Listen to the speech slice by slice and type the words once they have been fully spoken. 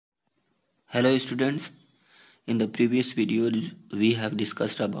Hello students, in the previous video we have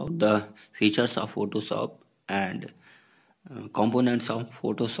discussed about the features of Photoshop and components of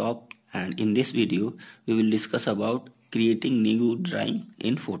Photoshop, and in this video we will discuss about creating new drawing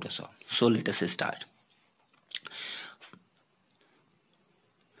in Photoshop. So let us start.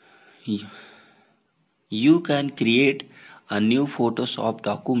 You can create a new Photoshop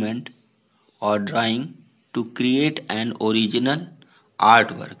document or drawing to create an original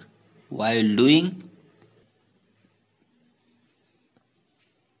artwork. While doing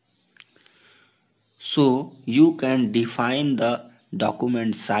so, you can define the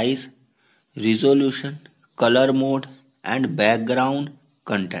document size, resolution, color mode and background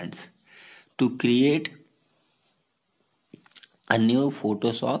contents to create a new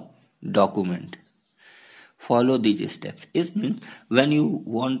Photoshop document. Follow these steps. It means when you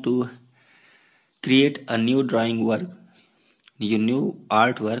want to create a new drawing work, your new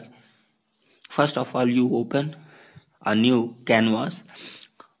artwork, first of all you open a new canvas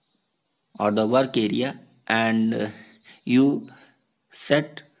or the work area and you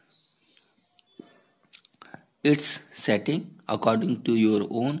set its setting according to your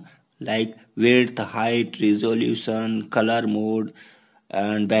own, like width, height, resolution, color mode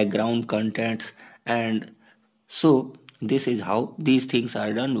and background contents. And so this is how these things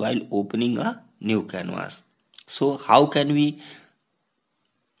are done while opening a new canvas. So how can we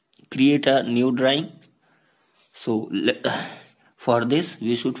create a new drawing? So for this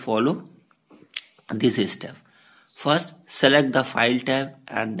we should follow this step. First, select the file tab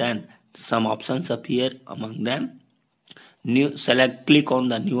and then some options appear. Among them, click on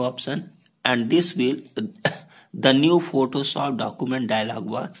the new option, and this will the new Photoshop document dialog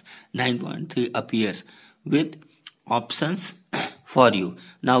box 9.3 appears with options for you.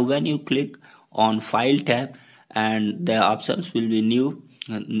 Now when you click on file tab, and the options will be new,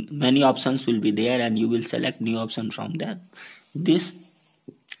 many options will be there, and you will select new option from there. This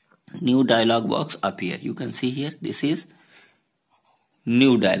new dialog box appear. You can see here, this is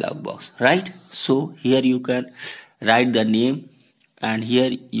new dialog box, right? So here you can write the name, and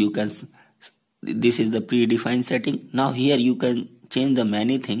here you can, this is the predefined setting. Now here you can change the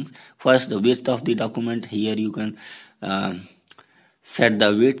many things. First, the width of the document. Here you can set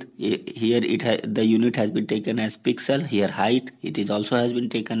the width. Here the unit has been taken as pixel. Here height, it is also has been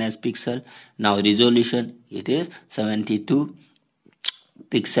taken as pixel. Now resolution, it is 72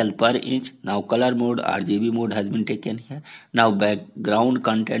 pixel per inch. Now color mode, RGB mode has been taken here. Now background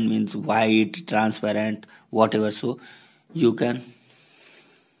content means white, transparent, whatever. So you can,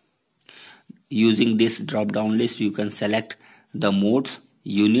 using this drop down list, you can select the modes,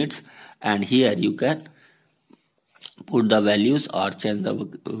 units, and here you can put the values or change the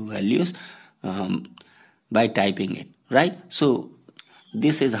values by typing it, right? So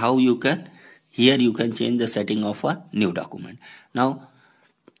this is how you can, here you can change the setting of a new document. Now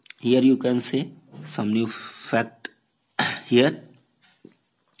here you can say some new fact here.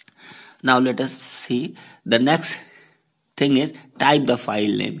 Now let us see the next thing is type the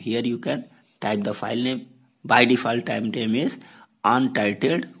file name. Here you can type the file name. By default time name is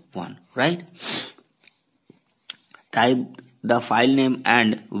untitled one, right? Type the file name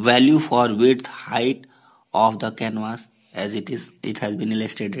and value for width, height of the canvas as it is. It has been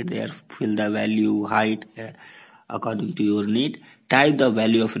illustrated there. Fill the value, height according to your need. Type the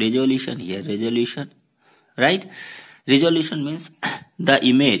value of resolution. Here resolution, right? Resolution means the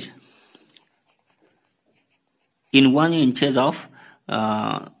image in 1 inches of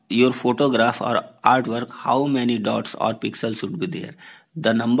your photograph or artwork, how many dots or pixels should be there.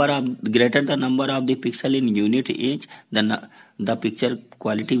 The number of, greater the number of the pixel in unit inch, then the picture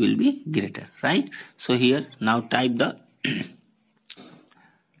quality will be greater, right? So here now type the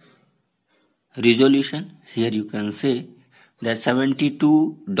resolution. Here you can say that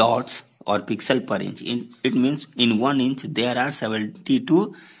 72 dots or pixel per inch. It means in 1 inch there are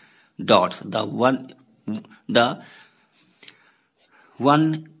 72 dots. The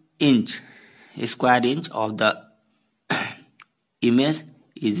 1 inch, square inch of the image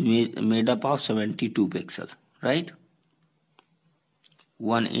is made up of 72 pixels, right?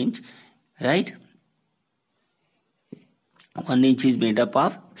 1 inch, right? 1 inch is made up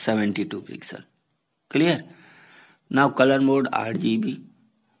of 72 pixels. Clear? Now color mode, RGB.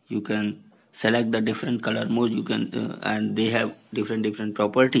 You can select the different color modes. You can and they have different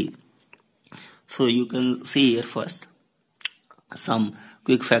properties. So you can see here first some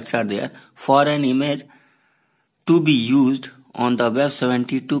quick facts are there. For an image to be used on the web,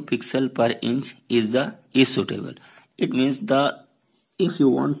 72 pixel per inch is suitable. It means if you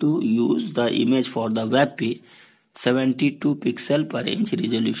want to use the image for the web page, 72 pixel per inch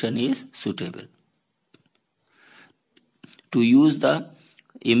resolution is suitable. To use the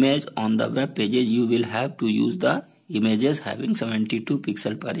image on the web pages, you will have to use the images having 72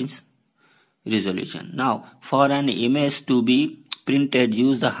 pixel per inch resolution. Now, for an image to be printed,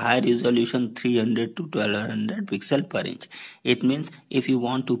 use the high resolution 300 to 1200 pixel per inch. It means if you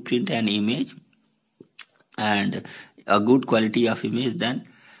want to print an image and a good quality of image, then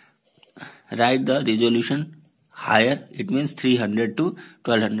write the resolution higher. It means 300 to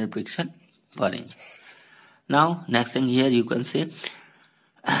 1200 pixel per inch. Now, next thing here you can say,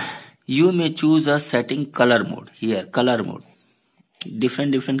 you may choose a setting color mode. Here, color mode.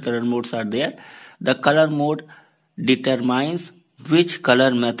 Different color modes are there. The color mode determines which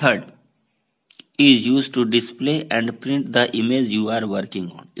color method is used to display and print the image you are working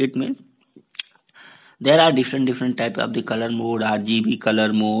on. It means there are different type of the color mode: RGB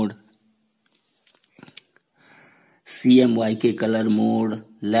color mode, CMYK color mode,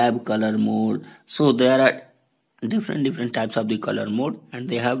 lab color mode. So there are different types of the color mode, and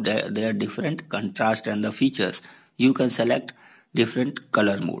they have their different contrast and the features. You can select different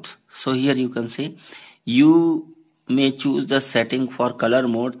color modes. So here you can say you may choose the setting for color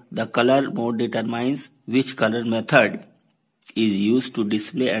mode. The color mode determines which color method is used to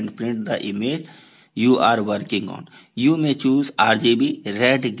display and print the image you are working on. You may choose RGB,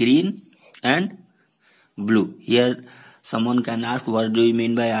 red, green and blue. Here someone can ask, what do you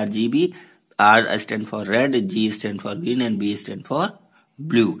mean by RGB? R stands for red, G stands for green and B stands for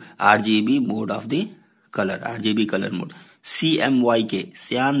blue. RGB mode of the color, RGB color mode. CMYK,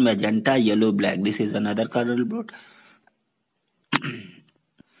 cyan, magenta, yellow, black. This is another color mode.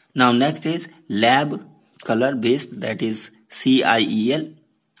 Now next is lab color based, that is CIEL.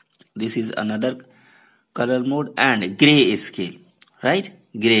 This is another color mode. And gray scale, right?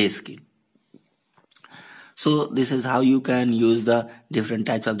 Gray scale. So this is how you can use the different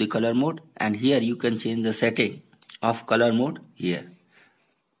types of the color mode, and here you can change the setting of color mode here,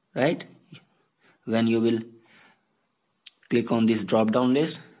 right? When you will click on this drop down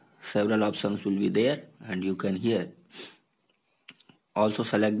list, several options will be there, and you can here also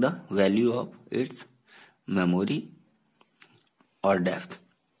select the value of its memory or depth.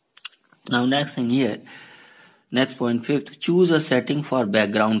 Now next thing here, next point, fifth, choose a setting for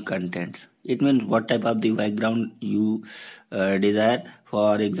background contents. It means what type of the background you desire.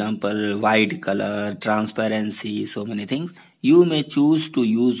 For example, white color, transparency, so many things. You may choose to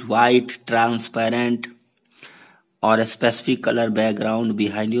use white, transparent or a specific color background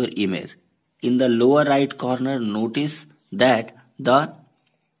behind your image. In the lower right corner, notice that the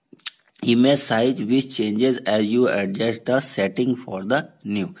image size which changes as you adjust the setting for the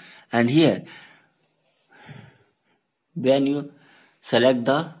new. And here, when you select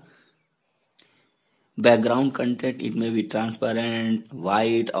the background content, it may be transparent,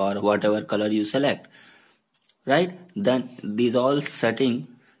 white or whatever color you select, right? Then these all setting,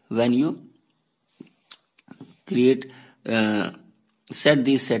 when you create set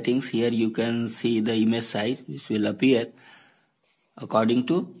these settings, here you can see the image size which will appear according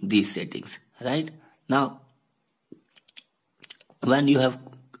to these settings, right? Now when you have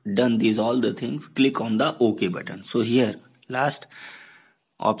done these all the things, click on the OK button. So here last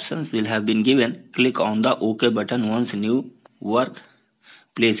options will have been given. Click on the OK button once new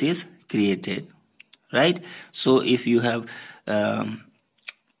workplace is created, right? So if you have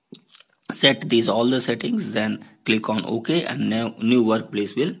set these all the settings, then click on OK and now new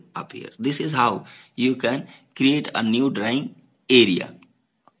workplace will appear. This is how you can create a new drawing area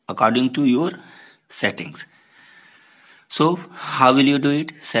according to your settings. So how will you do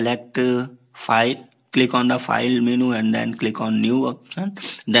it? Select file, click on the file menu and then click on new option.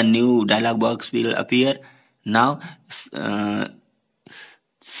 Then new dialog box will appear. Now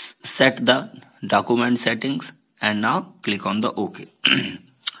set the document settings and now click on the OK.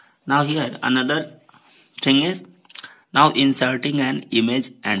 Now here another thing is now inserting an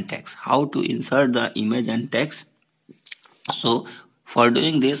image and text. How to insert the image and text? So for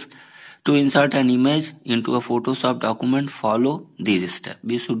doing this, to insert an image into a Photoshop document, follow these steps.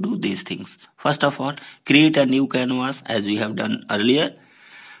 We should do these things. First of all, create a new canvas as we have done earlier.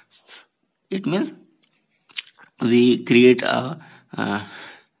 It means we create a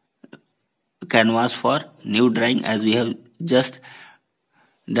canvas for new drawing as we have just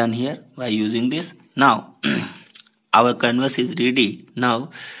done here by using this. Now our canvas is ready. Now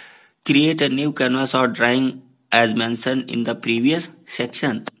create a new canvas or drawing as mentioned in the previous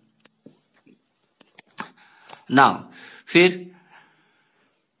section. Now we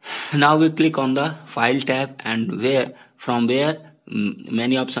click on the file tab, and from where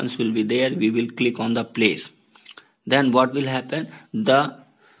many options will be there, we will click on the place. then what will happen?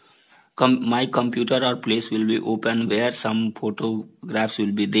 My computer or place will be open where some photographs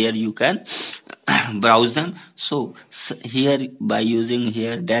will be there. You can browse them. So here, by using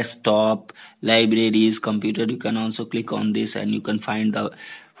here desktop, libraries, computer, you can also click on this and you can find the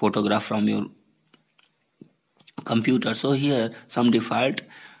photograph from your computer. So here some default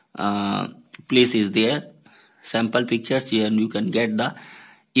place is there, sample pictures here, and you can get the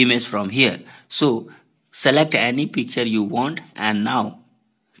image from here. So select any picture you want and now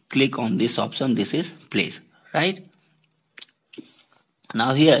click on this option. This is place, right?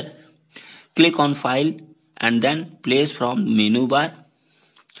 Now here click on file and then place from menu bar,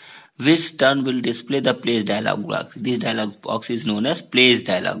 which turn will display the place dialog box. This dialog box is known as place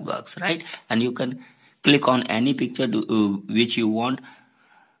dialog box, right? And you can click on any picture which you want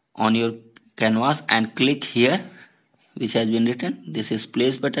on your canvas and click here, which has been written. This is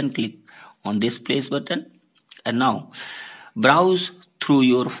place button. Click on this place button and now browse through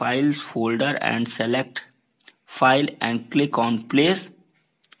your files folder and select file and click on place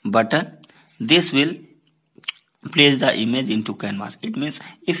button. This will place the image into canvas. It means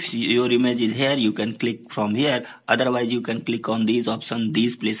if your image is here, you can click from here. Otherwise, you can click on these options,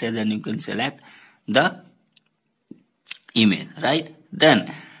 these places, and you can select the image, right?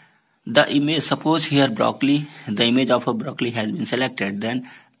 Then the image, suppose here broccoli, the image of a broccoli has been selected. Then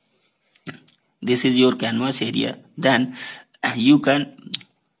this is your canvas area. Then you can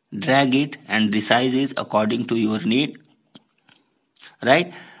drag it and resize it according to your need,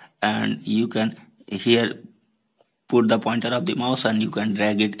 right? And you can here put the pointer of the mouse and you can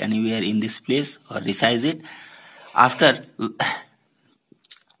drag it anywhere in this place or resize it. After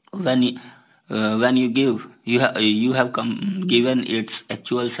when you give, you have given its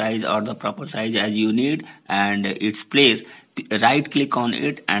actual size or the proper size as you need and its place, right click on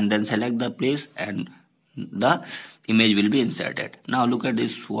it and then select the place and the image will be inserted. Now look at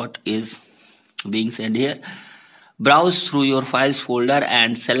this, what is being said here. Browse through your files folder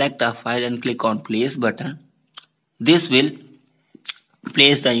and select a file and click on place button. This will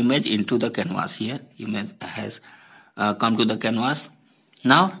place the image into the canvas. Here image has come to the canvas.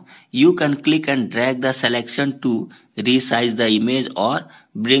 Now you can click and drag the selection to resize the image or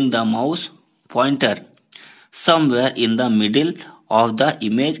bring the mouse pointer somewhere in the middle of the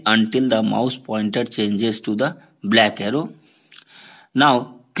image until the mouse pointer changes to the black arrow.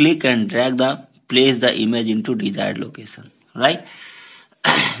 Now click and drag the place the image into desired location, right?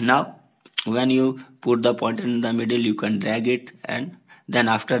 Now when you put the pointer in the middle, you can drag it, and then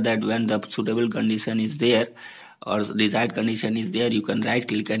after that, when the suitable condition is there or desired condition is there, you can right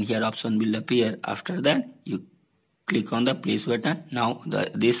click and here option will appear. After that, you click on the place button. Now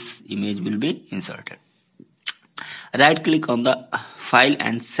this image will be inserted. Right click on the file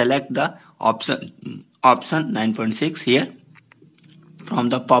and select the option 9.6 here. From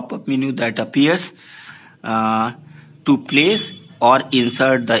the pop-up menu that appears, to place or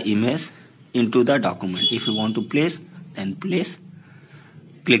insert the image into the document. If you want to place, then place.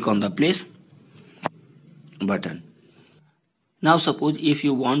 Click on the place button. Now suppose if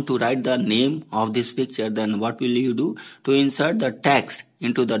you want to write the name of this picture, then what will you do? To insert the text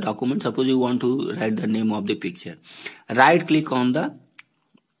into the document, suppose you want to write the name of the picture. Right click on the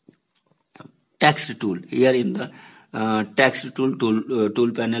text tool. Here in the text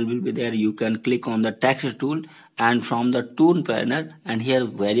tool panel will be there. You can click on the text tool, and from the tool panel, and here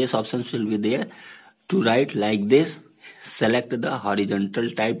various options will be there to write like this. Select the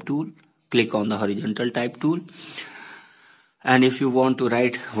horizontal type tool. Click on the horizontal type tool. And if you want to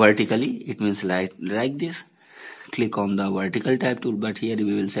write vertically, it means like this. Click on the vertical type tool, but here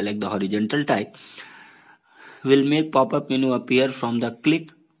we will select the horizontal type. Will make pop-up menu appear from the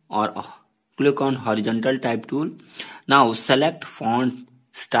click on horizontal type tool. Now select font,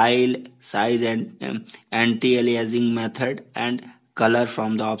 style, size and anti-aliasing method and color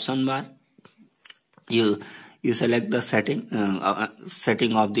from the option bar. You select the setting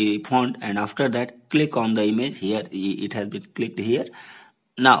of the font, and after that click on the image. Here it has been clicked here.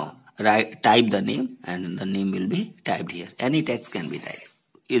 Now type the name, and the name will be typed here. Any text can be typed.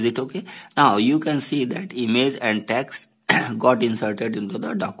 Is it okay? Now you can see that image and text got inserted into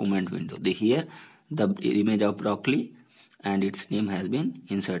the document window. Here the image of broccoli and its name has been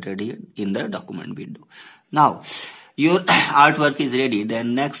inserted here in the document window. Now your artwork is ready.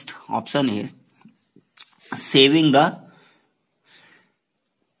 Then next option is saving the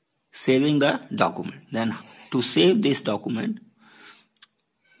document. Then to save this document,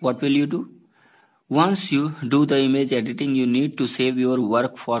 what will you do? Once you do the image editing, you need to save your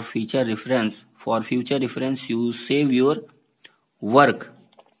work for future reference. For future reference, you save your work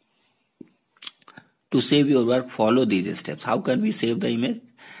To save your work, follow these steps. How can we save the image?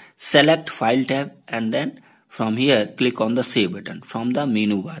 Select File tab and then from here click on the Save button from the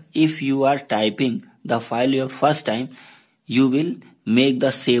menu bar. If you are typing the file your first time, you will make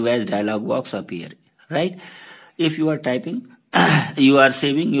the Save As dialog box appear, right? If you are typing, you are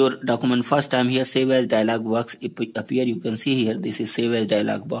saving your document first time, here Save As dialog box appear. You can see here this is Save As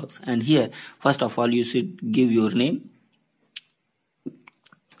dialog box, and here first of all you should give your name.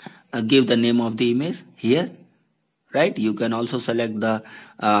 Give the name of the image here, right? You can also select the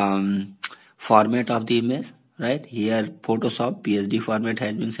format of the image, right? Here Photoshop PSD format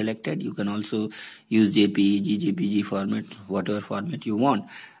has been selected. You can also use JPEG, JPG format, whatever format you want,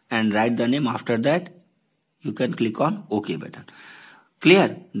 and write the name. After that you can click on OK button.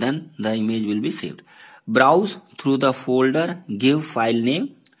 Clear? Then the image will be saved. Browse through the folder, give file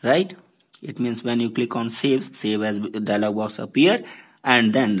name, right? It means when you click on Save As dialog box appear,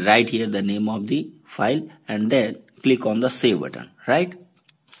 and then write here the name of the file and then click on the Save button, right?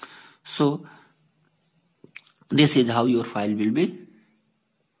 So this is how your file will be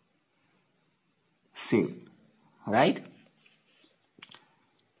saved, right?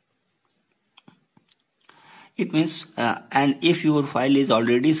 It means and if your file is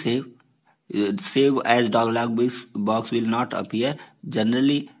already saved, Save As dialog box will not appear.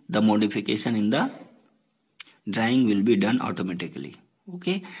 Generally the modification in the drawing will be done automatically.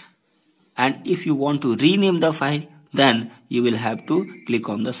 Okay, and if you want to rename the file, then you will have to click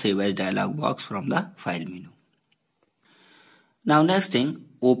on the Save As dialog box from the file menu. Now next thing,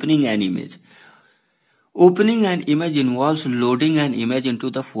 opening an image. Opening an image involves loading an image into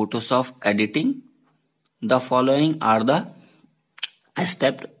the Photoshop editing. The following are the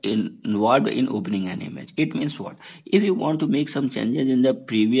steps involved in opening an image. It means what? If you want to make some changes in the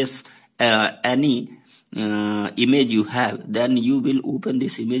previous any image you have, then you will open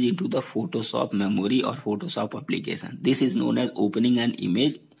this image into the Photoshop memory or Photoshop application. This is known as opening an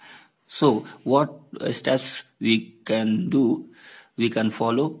image. So what steps we can do, we can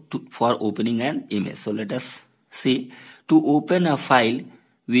follow for opening an image. So let us see. To open a file,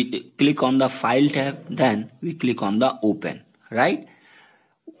 we click on the File tab, then we click on the Open, right?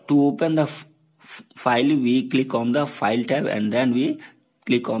 To open the file, we click on the File tab and then we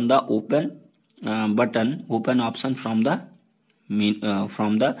click on the Open button, open option from the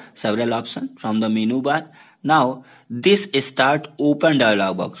several options from the menu bar. Now this start open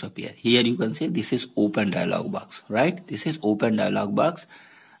dialog box appear. Here you can see this is open dialog box, right? This is open dialog box,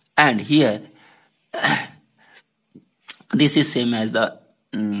 and here this is same as the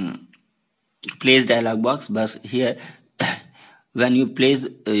place dialog box, but here when you place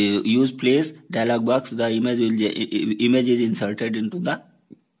use place dialog box, the image is inserted into the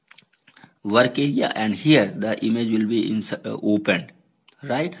work area, and here the image will be opened,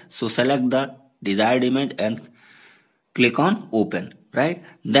 right? So select the desired image and click on Open, right?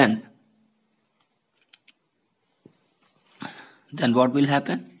 Then what will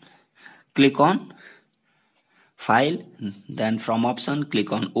happen? Click on File, then from option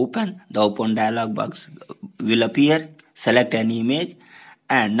click on Open. The open dialog box will appear. Select any image,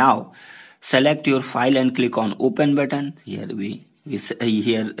 and now select your file and click on Open button. Here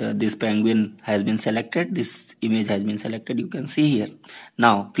this penguin has been selected, this image has been selected, you can see here.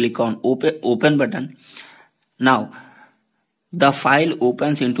 Now click on Open button. Now the file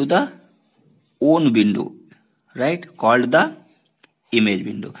opens into the own window, right, called the image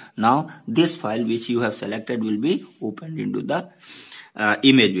window. Now this file which you have selected will be opened into the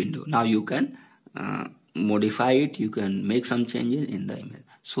image window. Now you can modify it, you can make some changes in the image.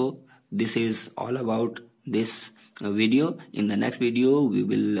 So this is all about this video. In the next video we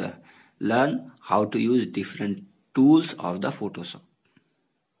will learn how to use different tools of the Photoshop.